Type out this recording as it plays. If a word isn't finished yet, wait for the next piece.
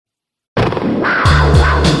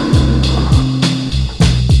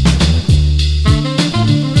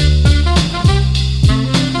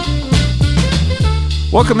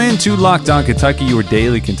Welcome into Locked On Kentucky, your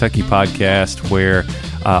daily Kentucky podcast where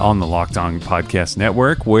on the Locked On Podcast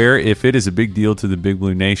Network, where if it is a big deal to the Big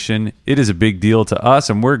Blue Nation, it is a big deal to us,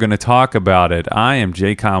 and we're going to talk about it. I am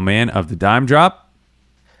J. Kyle Mann of the Dime Drop.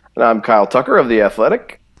 And I'm Kyle Tucker of The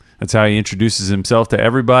Athletic. That's how he introduces himself to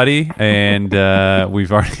everybody, and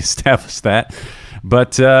we've already established that.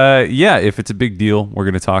 But yeah, if it's a big deal, we're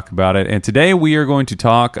going to talk about it. And today we are going to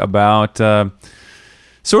talk about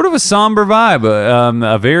sort of a somber vibe,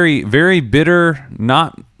 a very, very bitter,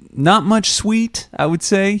 not much sweet, I would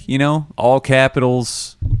say. You know, all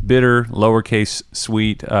capitals, bitter, lowercase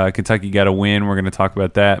sweet. Kentucky got a win. We're going to talk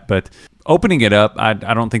about that. But opening it up, I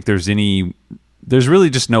don't think there's really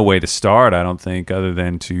just no way to start, I don't think, other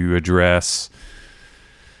than to address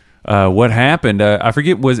what happened. I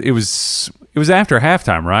forget, it was after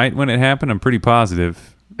halftime, right, when it happened? I'm pretty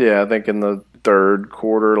positive. Yeah, I think in the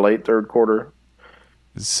late third quarter.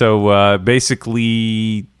 So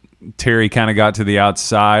basically, Terry kind of got to the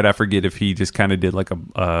outside. I forget if he just kind of did like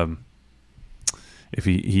if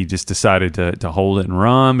he just decided to hold it and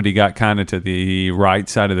run, but he got kind of to the right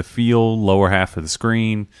side of the field, lower half of the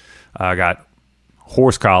screen. Got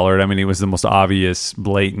horse collared. I mean, it was the most obvious,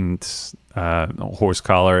 blatant horse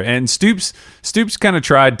collar. And Stoops kind of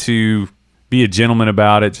tried to be a gentleman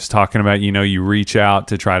about it, just talking about, you reach out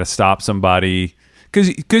to try to stop somebody.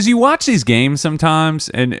 Because you watch these games sometimes,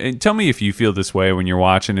 and tell me if you feel this way when you're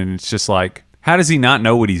watching, and it's just like, how does he not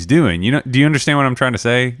know what he's doing? Do you understand what I'm trying to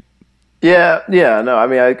say? Yeah. No, I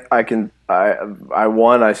mean,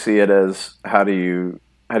 I see it as how do you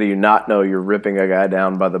not know you're ripping a guy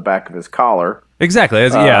down by the back of his collar? Exactly.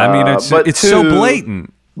 It's so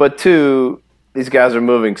blatant. But two, these guys are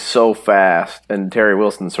moving so fast, and Terry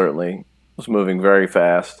Wilson certainly was moving very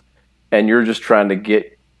fast, and you're just trying to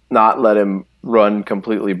not let him run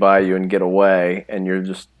completely by you and get away, and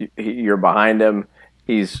you're behind him.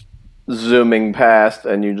 He's zooming past,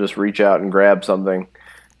 and you just reach out and grab something.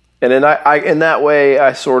 And then I in that way,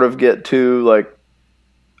 I sort of get to, like,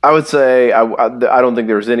 I would say I don't think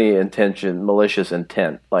there was any malicious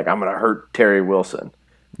intent. Like, I'm going to hurt Terry Wilson.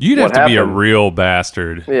 You'd have to be a real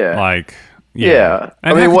bastard. Yeah. Yeah.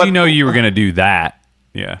 And how could you know you were going to do that?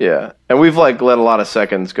 Yeah. Yeah. And we've let a lot of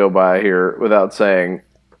seconds go by here without saying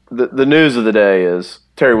the news of the day is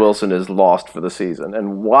Terry Wilson is lost for the season.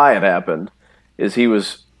 And why it happened is he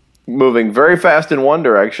was moving very fast in one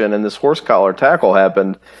direction, and this horse collar tackle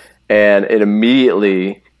happened, and it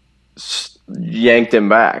immediately yanked him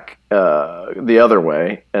back the other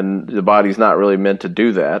way. And the body's not really meant to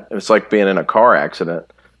do that. It's like being in a car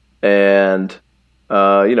accident. And,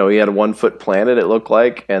 he had one foot planted, it looked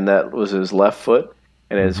like, and that was his left foot.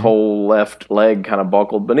 And his whole left leg kind of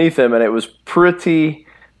buckled beneath him, and it was pretty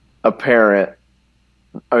apparent.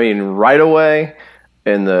 I mean, right away,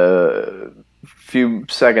 in the few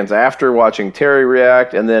seconds after watching Terry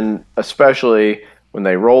react, and then especially when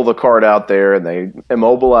they roll the cart out there and they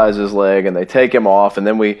immobilize his leg and they take him off, and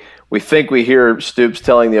then we think we hear Stoops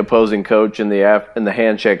telling the opposing coach in the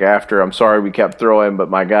handshake after, "I'm sorry we kept throwing,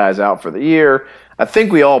 but my guy's out for the year." I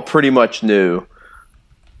think we all pretty much knew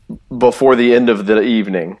before the end of the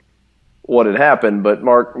evening what had happened, but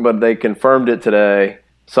they confirmed it today,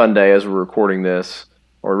 Sunday, as we're recording this,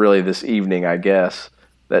 or really this evening, I guess,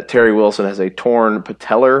 that Terry Wilson has a torn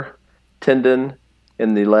patellar tendon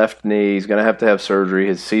in the left knee. He's going to have surgery.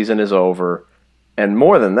 His season is over. And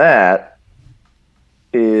more than that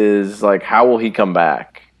is, like, how will he come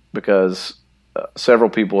back? Because several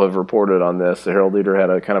people have reported on this. The Herald Leader had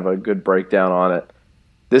a kind of a good breakdown on it.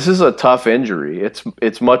 This is a tough injury.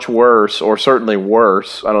 It's much worse, or certainly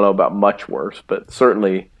worse. I don't know about much worse, but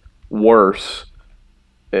certainly worse,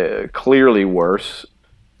 clearly worse,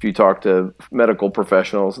 if you talk to medical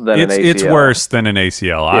professionals, than an ACL. It's worse than an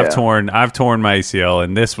ACL. Yeah. I've torn my ACL,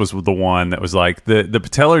 and this was the one that was like the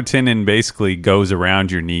patellar tendon basically goes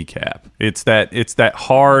around your kneecap. It's that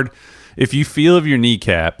hard. If you feel of your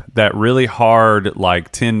kneecap, that really hard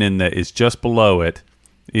like tendon that is just below it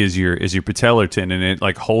is your patellar tendon. It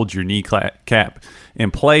like holds your kneecap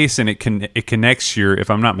in place, and it connects if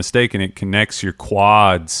I'm not mistaken, it connects your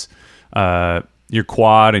quads, your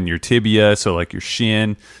quad and your tibia, so like your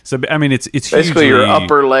shin. So I mean, it's basically your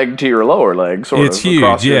upper leg to your lower leg, sort it's of huge,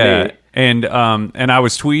 across your knee. And I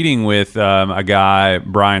was tweeting with a guy,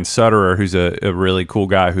 Brian Sutterer, who's a really cool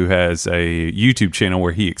guy who has a YouTube channel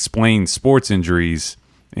where he explains sports injuries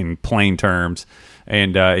in plain terms.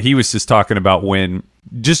 And he was just talking about when,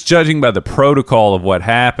 just judging by the protocol of what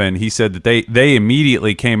happened, he said that they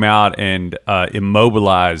immediately came out and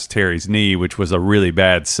immobilized Terry's knee, which was a really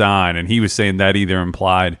bad sign. And he was saying that either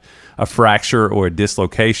implied a fracture or a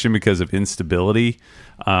dislocation because of instability.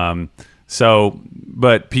 So,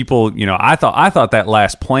 but people, I thought that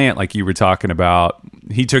last plant, like you were talking about,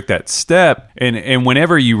 he took that step, and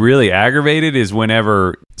whenever you really aggravate it is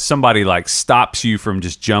whenever somebody like stops you from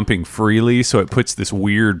just jumping freely, so it puts this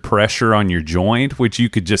weird pressure on your joint, which you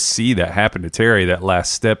could just see that happen to Terry, that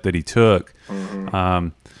last step that he took.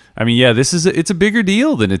 I mean, yeah, it's a bigger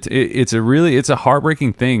deal than it's a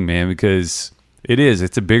heartbreaking thing, man, because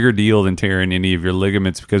it's a bigger deal than tearing any of your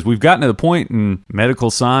ligaments, because we've gotten to the point in medical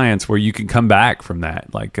science where you can come back from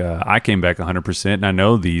that. Like I came back 100%, and I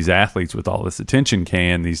know these athletes with all this attention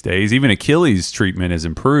can these days. Even Achilles treatment has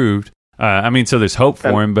improved. So there's hope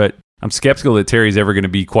for him, but I'm skeptical that Terry's ever going to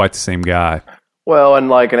be quite the same guy. Well, and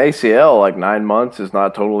like an ACL, like 9 months is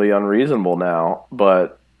not totally unreasonable now,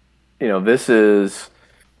 but this is,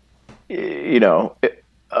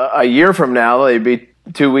 a year from now they'd be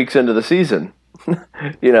 2 weeks into the season.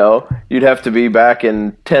 You'd have to be back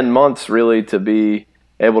in 10 months really to be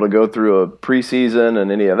able to go through a preseason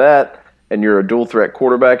and any of that. And you're a dual threat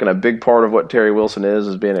quarterback, and a big part of what Terry Wilson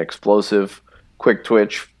is being an explosive, quick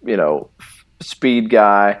twitch, speed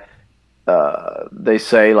guy. They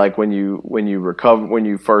say like when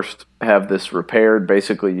you first have this repaired,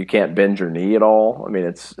 basically you can't bend your knee at all. I mean,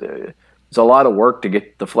 it's a lot of work to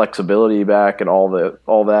get the flexibility back and all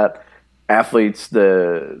that. Athletes,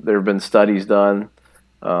 there have been studies done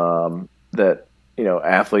that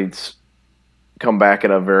athletes come back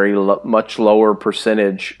at a very much lower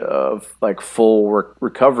percentage of like full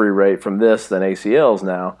recovery rate from this than ACLs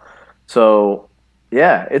now. So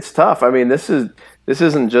yeah, it's tough. I mean, this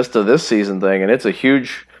isn't just a this season thing, and it's a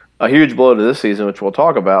huge blow to this season, which we'll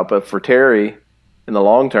talk about. But for Terry in the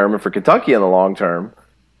long term, and for Kentucky in the long term,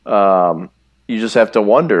 you just have to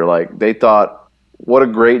wonder. Like, they thought, what a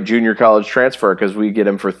great junior college transfer because we get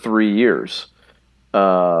him for 3 years.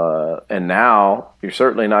 And now you're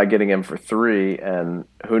certainly not getting him for 3, and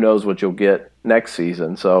who knows what you'll get next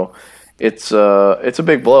season. So it's a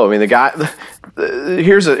big blow. I mean, the guy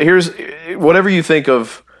here's whatever you think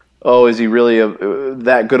of. Oh, is he really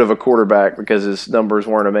that good of a quarterback because his numbers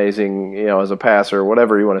weren't amazing, as a passer,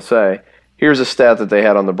 whatever you want to say. Here's a stat that they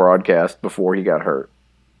had on the broadcast before he got hurt.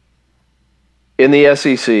 In the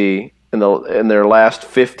SEC, in their last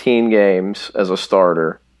 15 games as a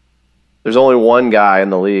starter, there's only one guy in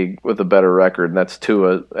the league with a better record, and that's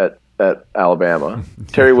Tua at Alabama.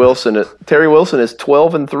 Terry Wilson is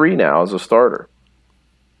 12-3 now as a starter.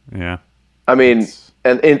 Yeah, I mean,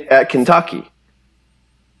 at Kentucky,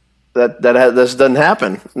 this doesn't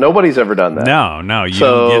happen. Nobody's ever done that. No, you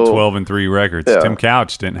don't get 12-3 records. Yeah. Tim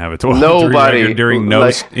Couch didn't have a 12-3 record during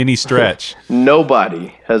any stretch.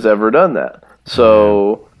 Nobody has ever done that.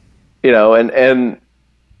 So. It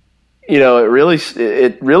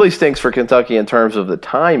really stinks for Kentucky in terms of the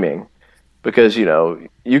timing, because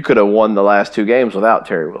you could have won the last 2 games without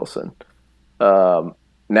Terry Wilson.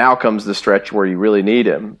 Now comes the stretch where you really need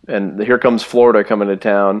him, and here comes Florida coming to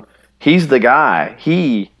town. He's the guy.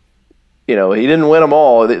 He didn't win them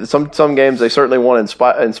all. Some games they certainly won in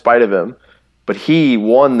spite of him, but he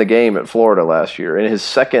won the game at Florida last year in his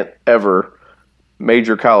second ever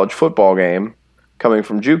major college football game. Coming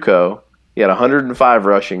from JUCO, he had 105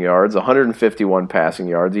 rushing yards, 151 passing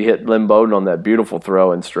yards. He hit Lynn Bowden on that beautiful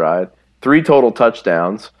throw in stride, 3 total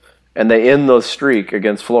touchdowns, and they end the streak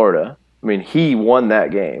against Florida. I mean, he won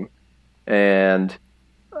that game, and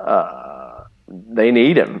they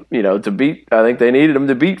need him, to beat. I think they needed him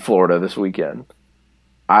to beat Florida this weekend.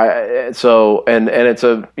 We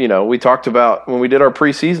talked about when we did our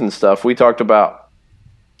preseason stuff. We talked about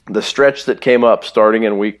the stretch that came up starting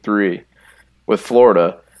in week 3. With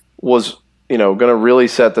Florida was, going to really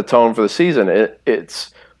set the tone for the season.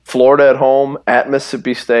 It's Florida at home, at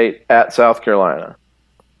Mississippi State, at South Carolina.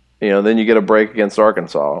 Then you get a break against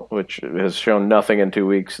Arkansas, which has shown nothing in 2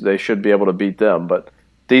 weeks. They should be able to beat them. But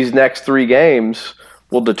these next 3 games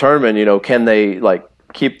will determine, can they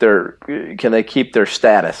keep their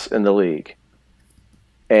status in the league?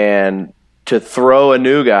 And to throw a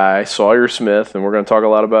new guy, Sawyer Smith, and we're going to talk a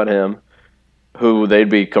lot about him, who they'd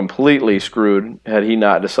be completely screwed had he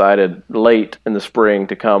not decided late in the spring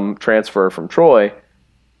to come transfer from Troy.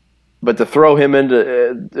 But to throw him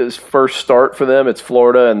into his first start for them, it's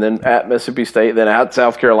Florida, and then at Mississippi State, then at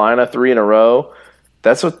South Carolina, 3 in a row.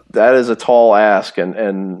 That is a tall ask,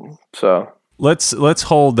 and so let's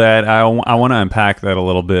hold that. I want to unpack that a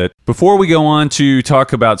little bit before we go on to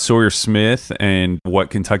talk about Sawyer Smith and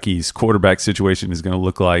what Kentucky's quarterback situation is going to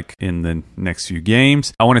look like in the next few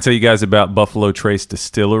games. I want to tell you guys about Buffalo Trace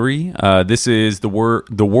Distillery. This is the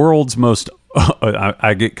world's most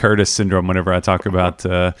I get Curtis syndrome whenever I talk about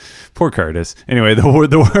poor Curtis. Anyway,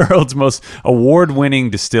 the world's most award-winning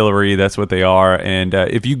distillery. That's what they are. And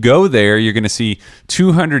if you go there, you're going to see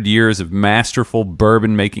 200 years of masterful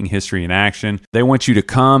bourbon-making history in action. They want you to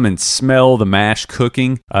come and smell the mash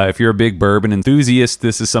cooking. If you're a big bourbon enthusiast,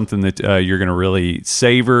 this is something that you're going to really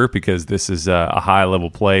savor because this is a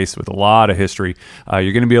high-level place with a lot of history.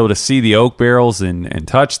 You're going to be able to see the oak barrels and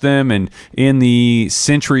touch them, and in the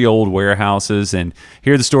century-old warehouse and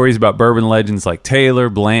hear the stories about bourbon legends like Taylor,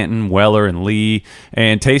 Blanton, Weller, and Lee,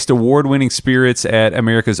 and taste award-winning spirits at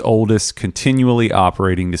America's oldest continually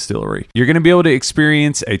operating distillery. You're going to be able to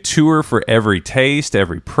experience a tour for every taste,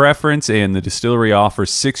 every preference, and the distillery offers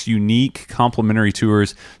 6 unique complimentary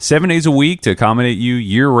tours 7 days a week to accommodate you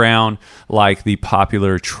year-round, like the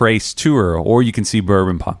popular Trace Tour, or you can see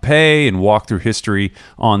Bourbon Pompeii and walk through history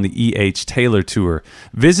on the E.H. Taylor Tour.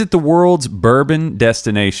 Visit the world's bourbon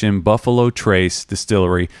destination, Buffalo Trace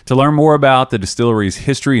Distillery. To learn more about the distillery's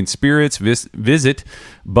history and spirits, visit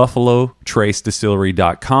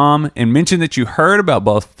BuffaloTraceDistillery.com and mention that you heard about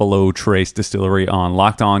Buffalo Trace Distillery on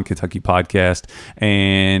Locked On Kentucky Podcast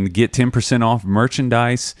and get 10% off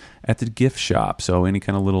merchandise at the gift shop. So any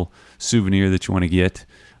kind of little souvenir that you want to get,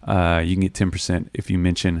 you can get 10% if you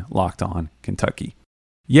mention Locked On Kentucky.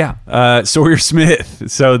 Yeah, Sawyer Smith.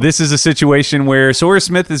 So this is a situation where Sawyer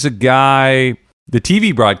Smith is a guy. The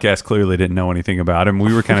TV broadcast clearly didn't know anything about him.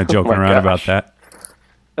 We were kind of joking around about that.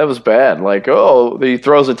 That was bad. Like, he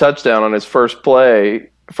throws a touchdown on his first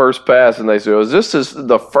pass, and they say, "Is this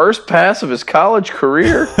the first pass of his college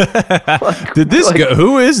career?"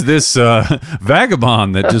 Who is this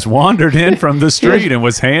vagabond that just wandered in from the street and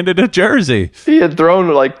was handed a jersey? He had thrown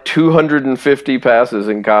like 250 passes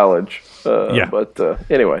in college. But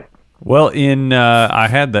anyway. Well, I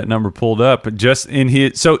had that number pulled up just in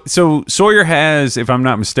his. So Sawyer has, if I'm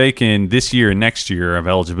not mistaken, this year and next year of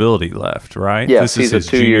eligibility left, right? Yes, he's a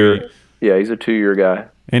 2-year. Yeah, he's a 2-year guy.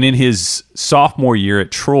 And in his sophomore year at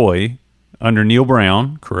Troy, under Neil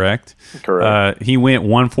Brown, correct? Correct. He went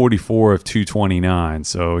 144 of 229,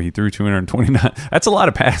 so he threw 229. That's a lot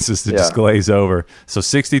of passes to just glaze over. So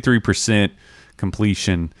 63%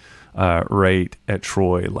 completion rate at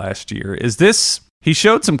Troy last year. Is this? He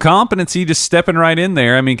showed some competency just stepping right in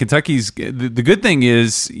there. I mean, Kentucky's the good thing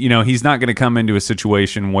is, he's not going to come into a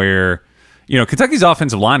situation where, Kentucky's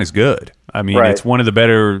offensive line is good. I mean, It's one of the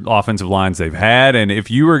better offensive lines they've had. And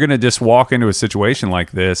if you were going to just walk into a situation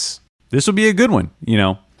like this will be a good one, in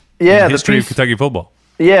the history of Kentucky football.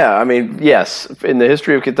 Yeah, I mean, yes. In the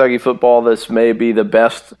history of Kentucky football, this may be the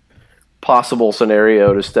best possible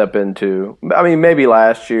scenario to step into. I mean, maybe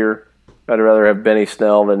last year. I'd rather have Benny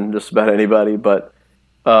Snell than just about anybody, but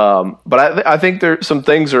I think some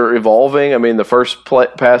things are evolving. I mean, the first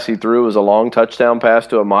pass he threw was a long touchdown pass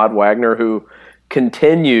to Ahmad Wagner, who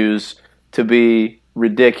continues to be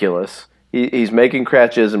ridiculous. He's making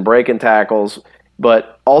catches and breaking tackles,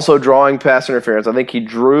 but also drawing pass interference. I think he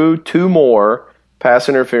drew 2 more pass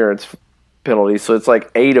interference penalties, so it's like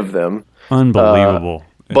 8 of them. Unbelievable.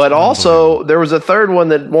 But also, there was a third one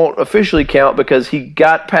that won't officially count because he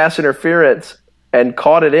got pass interference and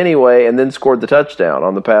caught it anyway and then scored the touchdon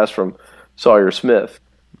on the pass from Sawyer Smith.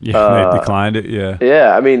 Yeah, they declined it, yeah.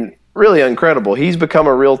 Yeah, I mean, really incredible. He's become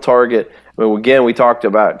a real target. I mean, again, we talked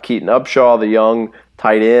about Keaton Upshaw, the young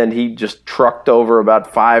tight end. He just trucked over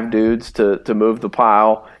about 5 dudes to move the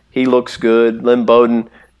pile. He looks good. Lynn Bowden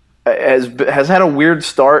has had a weird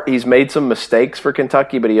start. He's made some mistakes for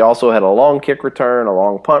Kentucky, but he also had a long kick return, a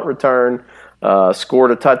long punt return,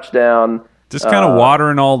 scored a touchdown. Just kind of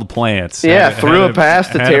watering all the plants. Yeah, threw a pass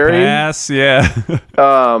to Terry.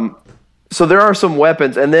 So there are some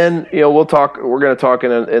weapons, and then we're going to talk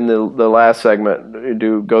in the last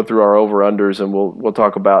segment. Go through our over-unders, and we'll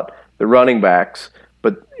talk about the running backs.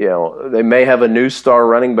 But they may have a new star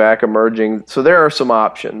running back emerging. So there are some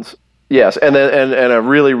options. Yes, and a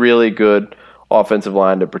really, really good offensive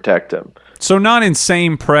line to protect him. So not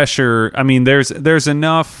insane pressure. I mean, there's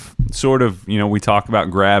enough sort of, we talk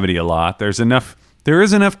about gravity a lot. There is enough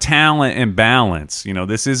talent and balance.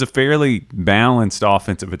 This is a fairly balanced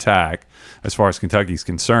offensive attack as far as Kentucky's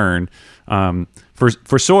concerned.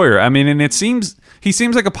 For Sawyer, I mean, and he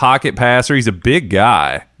seems like a pocket passer. He's a big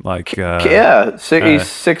guy. He's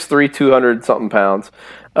 6'3", 200 something pounds.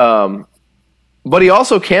 But he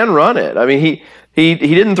also can run it. I mean, he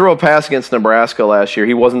didn't throw a pass against Nebraska last year.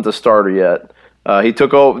 He wasn't the starter yet. He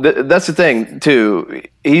took over. That's the thing, too.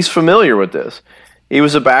 He's familiar with this. He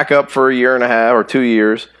was a backup for a year and a half or 2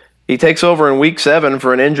 years. He takes over in week 7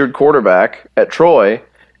 for an injured quarterback at Troy,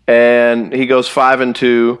 and he goes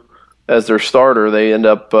 5-2 as their starter. They end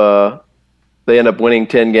up they end up winning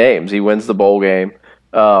 10 games. He wins the bowl game.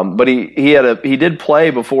 But he did play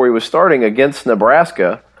before he was starting against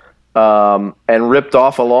Nebraska and ripped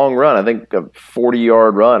off a long run, I think a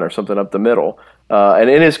 40-yard run or something up the middle. And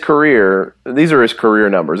in his career, these are his career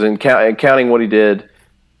numbers, and counting what he did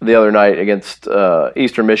the other night against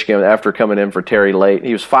Eastern Michigan after coming in for Terry late.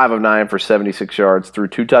 He was 5 of 9 for 76 yards through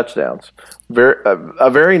 2 touchdowns. A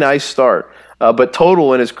very nice start. But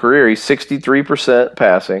total in his career, he's 63%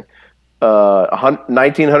 passing,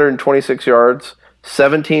 1,926 yards,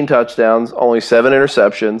 17 touchdowns, only 7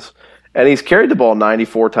 interceptions, and he's carried the ball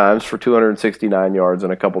 94 times for 269 yards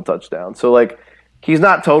and a couple touchdowns. So, like, he's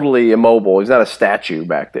not totally immobile. He's not a statue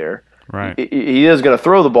back there. Right. He is going to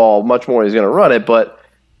throw the ball much more than he's going to run it, but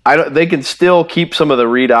they can still keep some of the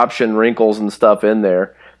read option wrinkles and stuff in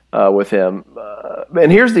there with him.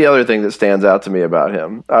 And here's the other thing that stands out to me about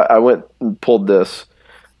him. I went and pulled this.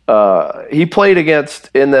 He played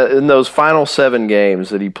against in those final 7 games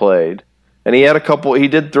that he played, and he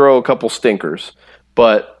did throw a couple stinkers,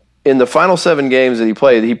 but in the final 7 games that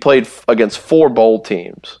he played against 4 bowl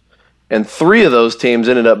teams, and 3 of those teams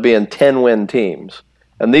ended up being 10-win teams.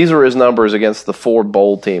 And these were his numbers against the 4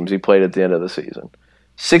 bowl teams he played at the end of the season.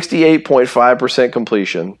 68.5%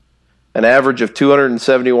 completion, an average of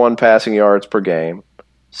 271 passing yards per game,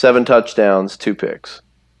 7 touchdowns, 2 picks.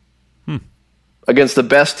 Against the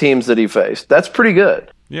best teams that he faced. That's pretty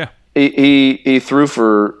good. Yeah. He threw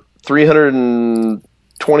for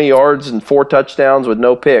 320 yards and 4 touchdowns with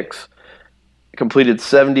no picks. Completed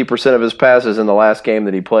 70% of his passes in the last game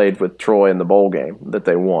that he played with Troy in the bowl game that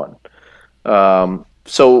they won. One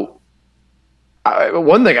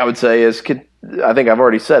thing I would say is, I think I've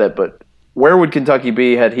already said it, but where would Kentucky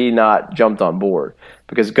be had he not jumped on board?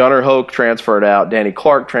 Because Gunnar Hoke transferred out, Danny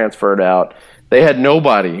Clark transferred out. They had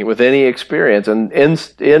nobody with any experience, and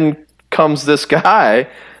in comes this guy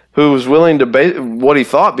who was willing to what he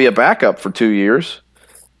thought be a backup for 2 years.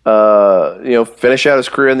 Finish out his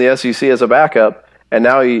career in the SEC as a backup, and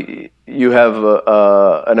now you have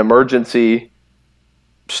an emergency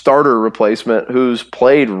starter replacement who's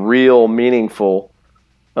played real meaningful,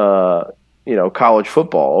 college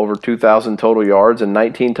football, over 2,000 total yards and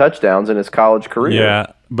 19 touchdowns in his college career. Yeah,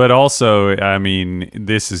 but also, I mean,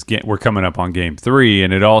 we're coming up on game 3,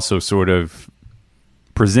 and it also sort of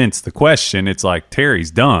presents the question. It's like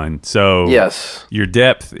Terry's done, so yes, your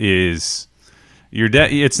depth is.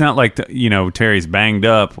 It's not like Terry's banged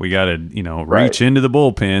up. We got to reach into the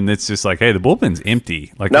bullpen. It's just like, hey, the bullpen's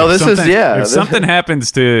empty. Like, no, if something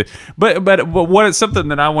happens to, but what something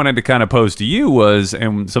that I wanted to kind of pose to you was,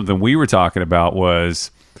 and something we were talking about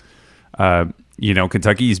was,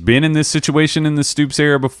 Kentucky's been in this situation in the Stoops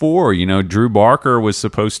era before. Drew Barker was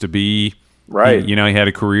supposed to be right. He had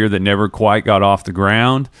a career that never quite got off the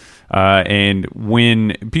ground. And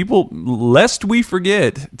when people, lest we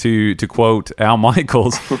forget, to quote Al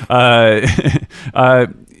Michaels,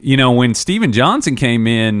 when Steven Johnson came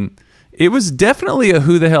in, it was definitely a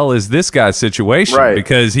who the hell is this guy situation, right?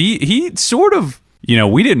 Because he sort of,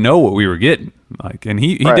 we didn't know what we were getting, and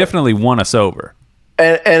he definitely won us over.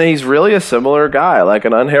 And he's really a similar guy, like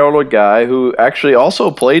an unheralded guy who actually also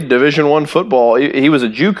played Division I football. He was a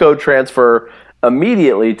JUCO transfer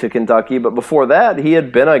immediately to Kentucky, but before that, he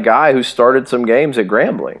had been a guy who started some games at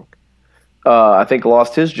Grambling. I think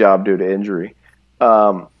lost his job due to injury,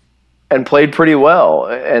 and played pretty well.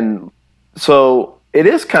 And so it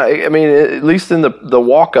is kind of, at least in the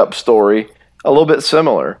walk-up story, a little bit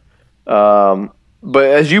similar. But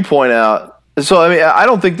as you point out, I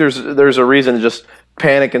don't think there's a reason to just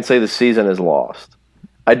panic and say the season is lost.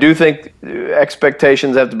 I do think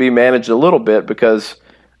expectations have to be managed a little bit, because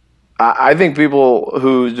I think people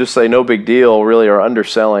who just say no big deal really are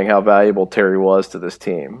underselling how valuable Terry was to this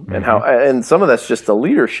team, and and some of that's just the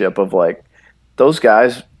leadership of, like, those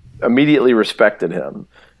guys immediately respected him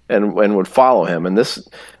and would follow him. And this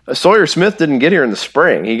Sawyer Smith didn't get here in the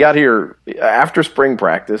spring; he got here after spring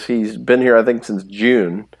practice. He's been here, I think, since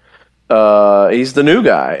June. He's the new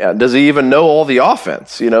guy. Does he even know all the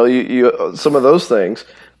offense? Some of those things.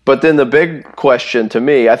 But then the big question to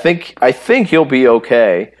me, I think he'll be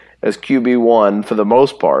okay as QB1 for the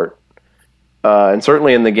most part, and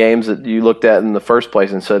certainly in the games that you looked at in the first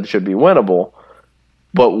place and said should be winnable.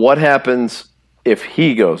 But what happens if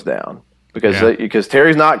he goes down? Because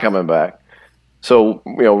Terry's not coming back. So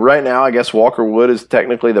right now, I guess Walker Wood is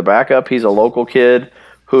technically the backup. He's a local kid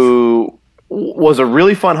who was a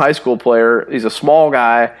really fun high school player. He's a small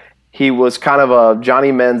guy. He was kind of a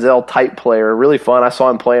Johnny Manziel type player, really fun. I saw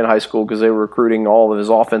him play in high school because they were recruiting all of his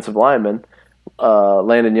offensive linemen.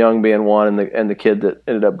 Landon Young being one, and the kid that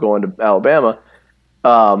ended up going to Alabama.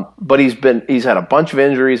 But he's had a bunch of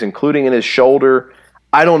injuries, including in his shoulder.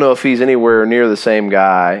 I don't know if he's anywhere near the same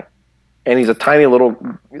guy, and he's a tiny little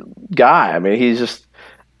guy. I mean,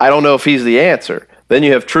 I don't know if he's the answer. Then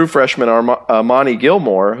you have true freshman Armani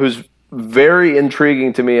Gilmore, who's very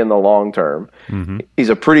intriguing to me in the long term. Mm-hmm. He's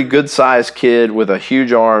a pretty good-sized kid with a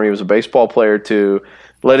huge arm. He was a baseball player too.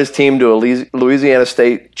 Led his team to a Louisiana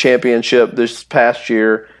State championship this past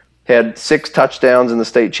year. Had 6 touchdowns in the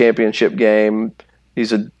state championship game.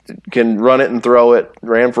 Can run it and throw it.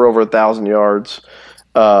 Ran for over 1,000 yards.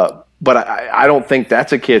 But I don't think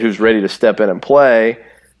that's a kid who's ready to step in and play.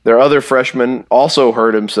 Their other freshman also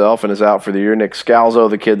hurt himself and is out for the year. Nick Scalzo,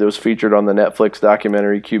 the kid that was featured on the Netflix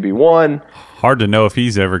documentary QB1. Hard to know if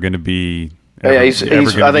he's ever going to be. He's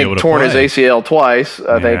I think torn his ACL twice.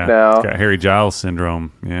 I think now. He's got Harry Giles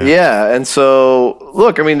syndrome. Yeah, and so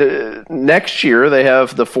look, I mean, next year they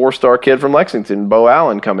have the 4-star kid from Lexington, Bo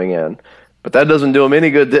Allen, coming in, but that doesn't do him any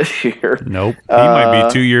good this year. Nope, he might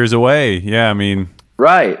be 2 years away. Yeah, I mean,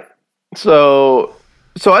 right. So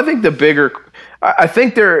I think I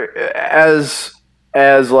think they're as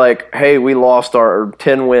like, hey, we lost our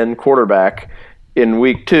 10-win quarterback in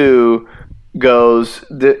week 2 goes.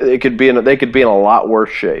 They could be in a lot worse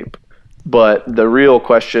shape. But the real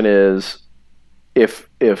question is, if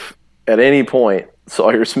at any point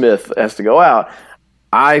Sawyer Smith has to go out,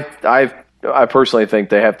 I personally think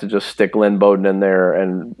they have to just stick Lynn Bowden in there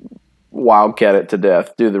and wildcat it to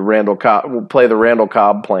death. Play the Randall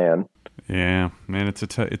Cobb plan. Yeah, man, it's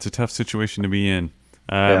a tough situation to be in.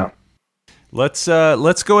 Let's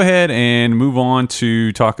go ahead and move on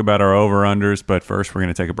to talk about our over-unders, but first we're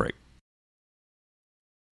going to take a break.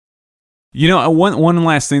 You know, one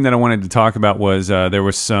last thing that I wanted to talk about was there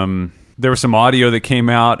was some audio that came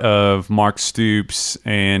out of Mark Stoops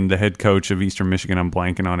and the head coach of Eastern Michigan. I'm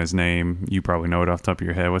blanking on his name. You probably know it off the top of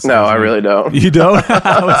your head. No, I really don't. You don't?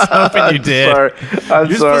 I was hoping you did. Sorry.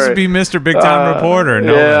 You're supposed to be Mr. Big Time Reporter and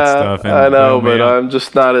all that stuff. And I know, but I'm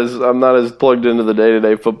just not as plugged into the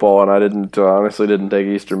day-to-day football, and I honestly didn't take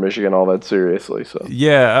Eastern Michigan all that seriously. So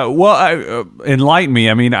yeah, enlighten me.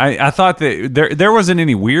 I mean, I thought that there wasn't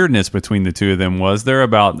any weirdness between the two of them, was there,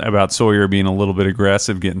 about Sawyer being a little bit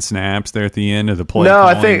aggressive, getting snaps there at the end of the play? No,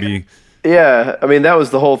 I think, yeah. I mean, that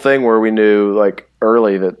was the whole thing where we knew like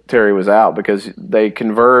early that Terry was out because they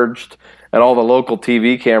converged and all the local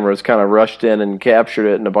TV cameras kind of rushed in and captured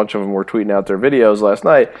it, and a bunch of them were tweeting out their videos last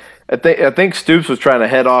night. I think Stoops was trying to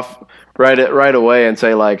head off right away and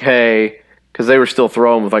say like, hey, because they were still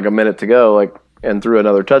throwing with like a minute to go, like, and threw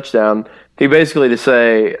another touchdown. He basically to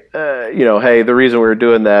say, hey, the reason we were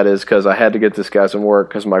doing that is because I had to get this guy some work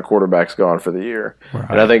because my quarterback's gone for the year. Right.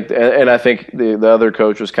 And I think the other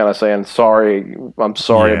coach was kind of saying, I'm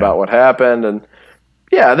sorry about what happened. And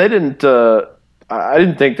yeah, they didn't. I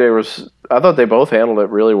didn't think there was. I thought they both handled it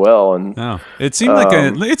really well. And it seemed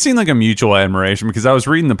like a mutual admiration because I was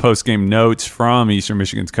reading the post game notes from Eastern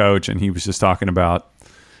Michigan's coach, and he was just talking about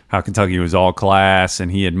how Kentucky was all class,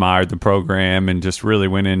 and he admired the program and just really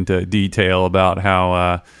went into detail about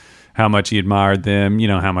how much he admired them. You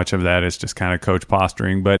know, how much of that is just kind of coach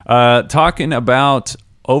posturing. But talking about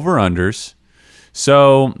over-unders,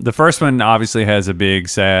 so the first one obviously has a big,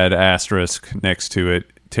 sad asterisk next to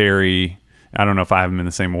it. Terry, I don't know if I have them in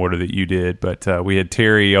the same order that you did, but we had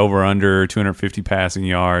Terry over-under 250 passing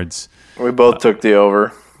yards. We both took the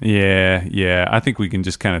over. Yeah. I think we can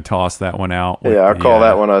just kind of toss that one out. I'll call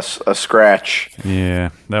that one a scratch. Yeah.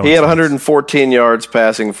 He had 114 yards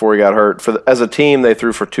passing before he got hurt. As a team, they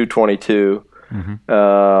threw for 222.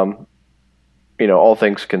 Mm-hmm. All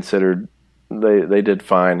things considered, they did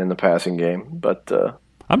fine in the passing game. But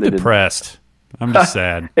I'm depressed. I'm just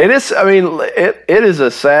sad. It is. I mean, it is a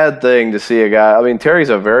sad thing to see a guy. I mean, Terry's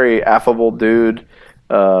a very affable dude.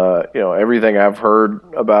 Everything I've heard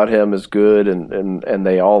about him is good, and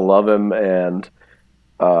they all love him, and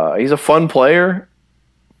he's a fun player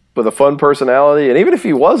with a fun personality. And even if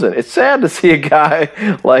he wasn't, it's sad to see a guy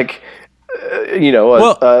like,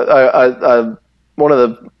 one of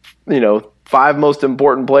the 5 most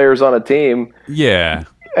important players on a team. Yeah.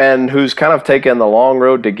 And who's kind of taken the long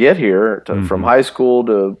road to get here, from high school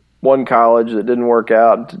to one college that didn't work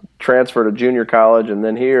out, to transfer to junior college, and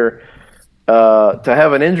then here. To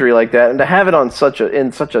have an injury like that and to have it in such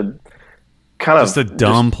a kind of just a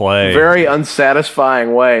dumb play, very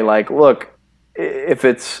unsatisfying way. Like, look, if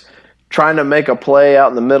it's trying to make a play out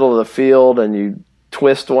in the middle of the field and you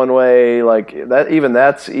twist one way, like that, even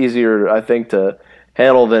that's easier, I think, to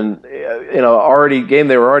handle than they were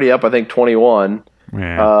already up, I think 21.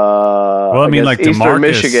 Yeah. Well, I mean, like Eastern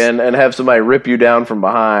Michigan, and have somebody rip you down from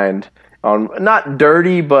behind on not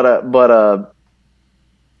dirty, but a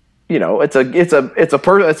it's a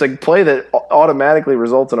play that automatically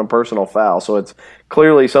results in a personal foul. So it's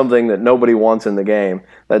clearly something that nobody wants in the game.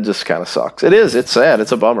 That just kind of sucks. It is. It's sad.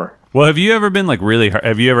 It's a bummer. Well, have you ever been like really hurt?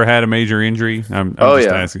 Have you ever had a major injury? I'm just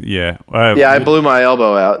asking. Yeah. I blew my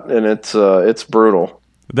elbow out, and it's brutal.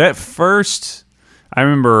 That first, I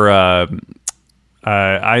remember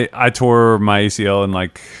I tore my ACL in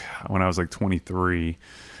like when I was like 23,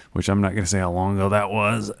 which I'm not going to say how long ago that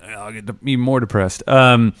was. I'll get even more depressed.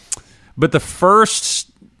 But the first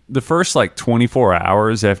like 24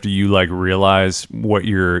 hours after you like realize what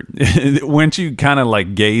you're, once you kind of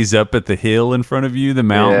like gaze up at the hill in front of you, the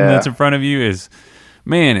mountain that's in front of you is,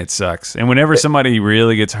 man, it sucks. And whenever somebody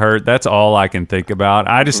really gets hurt, that's all I can think about.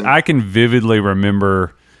 I can vividly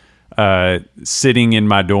remember sitting in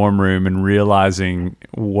my dorm room and realizing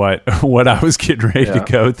what I was getting ready to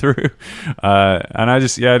go through. And I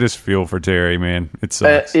just feel for Terry, man. It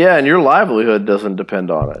sucks. And your livelihood doesn't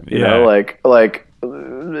depend on it. You know, like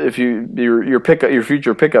if your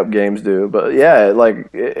future pickup games do, but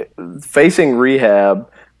facing rehab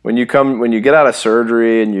when you get out of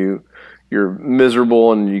surgery and you're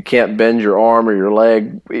miserable and you can't bend your arm or your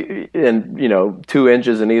leg and 2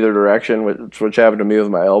 inches in either direction, which happened to me with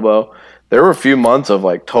my elbow. There were a few months of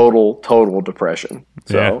like total depression.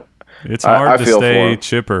 So it's hard to stay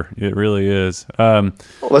chipper. It really is.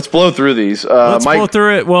 Let's blow through these. Let's blow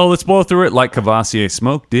through it. Well, let's blow through it like Cavassier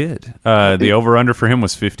Smoke did. The over-under for him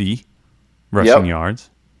was 50 rushing yards.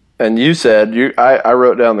 And you said, I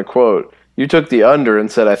wrote down the quote. You took the under and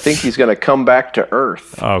said, I think he's going to come back to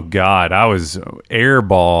earth. Oh, God. I was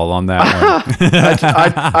airball on that one.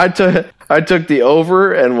 I took the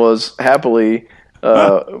over and was happily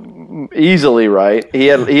easily right. He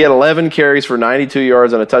had 11 carries for 92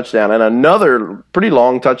 yards and a touchdown, and another pretty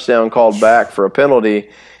long touchdown called back for a penalty.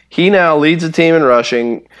 He now leads the team in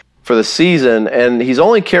rushing for the season, and he's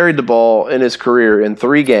only carried the ball in his career in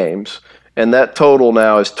 3 games, and that total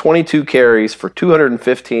now is 22 carries for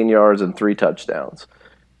 215 yards and 3 touchdowns.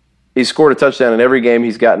 He's scored a touchdown in every game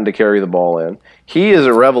he's gotten to carry the ball in. He is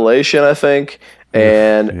a revelation, I think,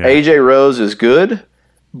 and A.J. Rose is good,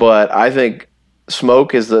 but I think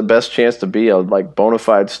Smoke is the best chance to be a like bona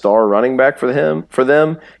fide star running back for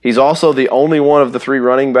them. He's also the only one of the 3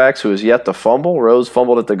 running backs who has yet to fumble. Rose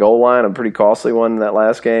fumbled at the goal line, a pretty costly one in that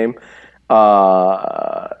last game.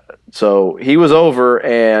 So he was over,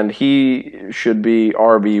 and he should be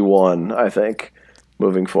RB1, I think,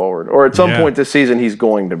 moving forward. Or at some point this season, he's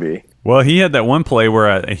going to be. Well, he had that one play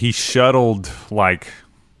where he shuttled like –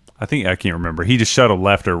 I can't remember. He just shuttled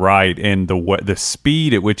left or right, and the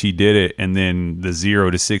speed at which he did it, and then the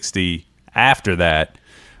 0 to 60 after that.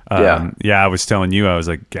 I was telling you, I was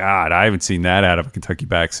like, God, I haven't seen that out of a Kentucky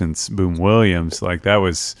back since Boom Williams. Like that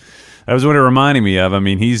was what it reminded me of. I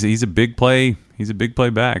mean, he's a big play. He's a big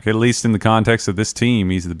play back, at least in the context of this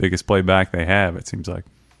team. He's the biggest play back they have. It seems like.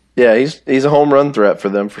 Yeah, he's a home run threat for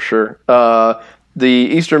them for sure. The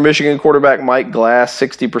Eastern Michigan quarterback Mike Glass,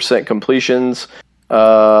 60% completions.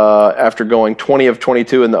 After going 20 of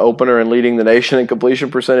 22 in the opener and leading the nation in completion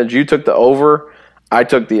percentage. You took the over, I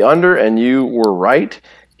took the under, and you were right.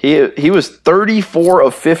 He was 34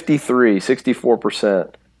 of 53,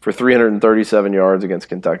 64% for 337 yards against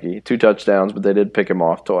Kentucky. 2 touchdowns, but they did pick him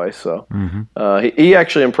off twice. So he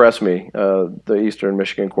actually impressed me, the Eastern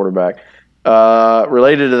Michigan quarterback.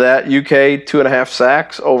 Related to that, UK 2.5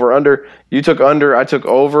 sacks, over under. You took under, I took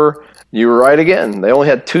over. You were right again. They only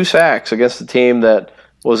had 2 sacks against the team that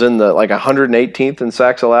was in the 118th in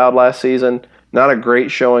sacks allowed last season. Not a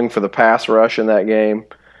great showing for the pass rush in that game.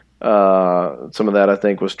 Some of that, I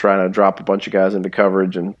think, was trying to drop a bunch of guys into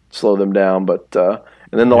coverage and slow them down. But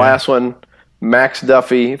and then the last one, Max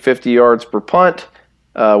Duffy, 50 yards per punt.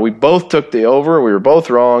 We both took the over. We were both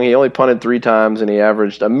wrong. He only punted 3 times, and he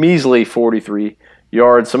averaged a measly 43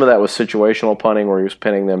 yards. Some of that was situational punting where he was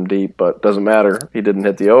pinning them deep, but doesn't matter. He didn't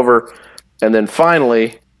hit the over. And then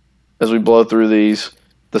finally, as we blow through these,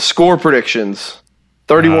 the score predictions.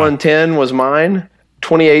 31-10 was mine.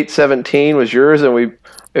 28-17 was yours. And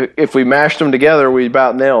if we mashed them together, we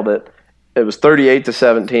about nailed it. It was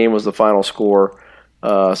 38-17 was the final score.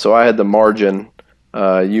 So I had the margin.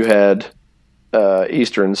 You had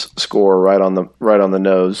Eastern's score right on the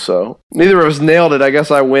nose. So neither of us nailed it. I guess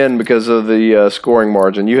I win because of the scoring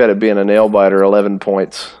margin. You had it being a nail biter, 11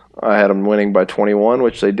 points. I had them winning by 21,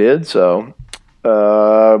 which they did. So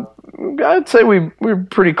I'd say we're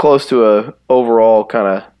pretty close to a overall kind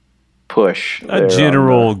of push. A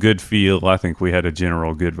general good feel. I think we had a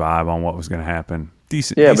general good vibe on what was going to happen.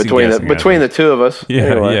 Decent. Yeah, between the 2 of us. Yeah,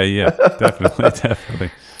 anyway. yeah,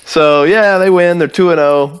 definitely. So they win. They're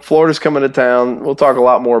 2-0. Florida's coming to town. We'll talk a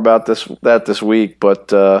lot more about this week,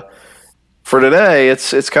 but for today,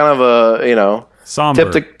 it's kind of a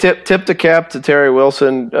somber. Tip the cap to Terry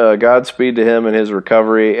Wilson. Godspeed to him and his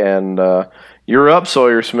recovery. And you're up,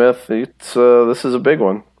 Sawyer Smith. This is a big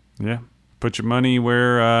one. Yeah. Put your money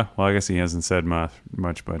where, well, I guess he hasn't said much,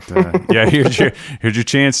 but yeah, here's your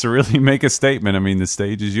chance to really make a statement. I mean, the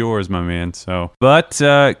stage is yours, my man. So, but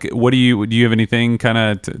do you have anything kind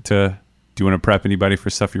of do you want to prep anybody for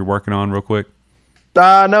stuff you're working on real quick?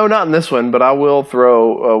 No, not in this one, but I will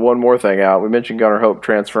throw one more thing out. We mentioned Gunnar Hope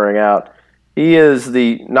transferring out. He is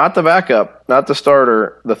not the backup, not the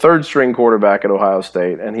starter, the third string quarterback at Ohio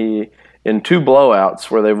State, and he, in 2 blowouts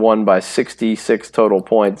where they've won by 66 total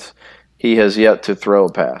points, he has yet to throw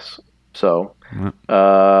a pass. So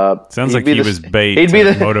sounds like he was bait. He'd be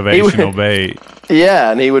the motivational bait.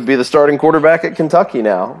 Yeah, and he would be the starting quarterback at Kentucky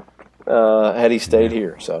now had he stayed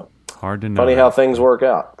here. So hard to know. Funny how things work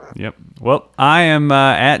out. Yep. Well, I am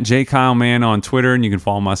at jkyleman on Twitter, and you can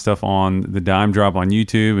follow my stuff on the Dime Drop on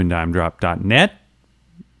YouTube and dimedrop.net.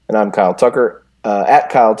 And I'm Kyle Tucker at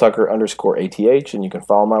Kyle Tucker _ATH, and you can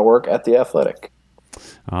follow my work at The Athletic.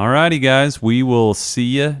 All righty, guys. We will see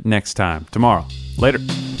you next time, tomorrow. Later.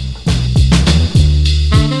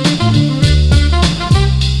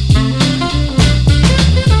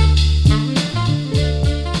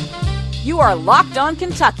 You are Locked On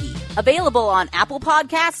Kentucky. Available on Apple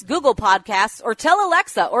Podcasts, Google Podcasts, or tell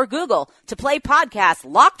Alexa or Google to play podcast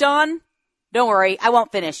Locked On. Don't worry, I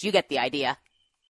won't finish. You get the idea.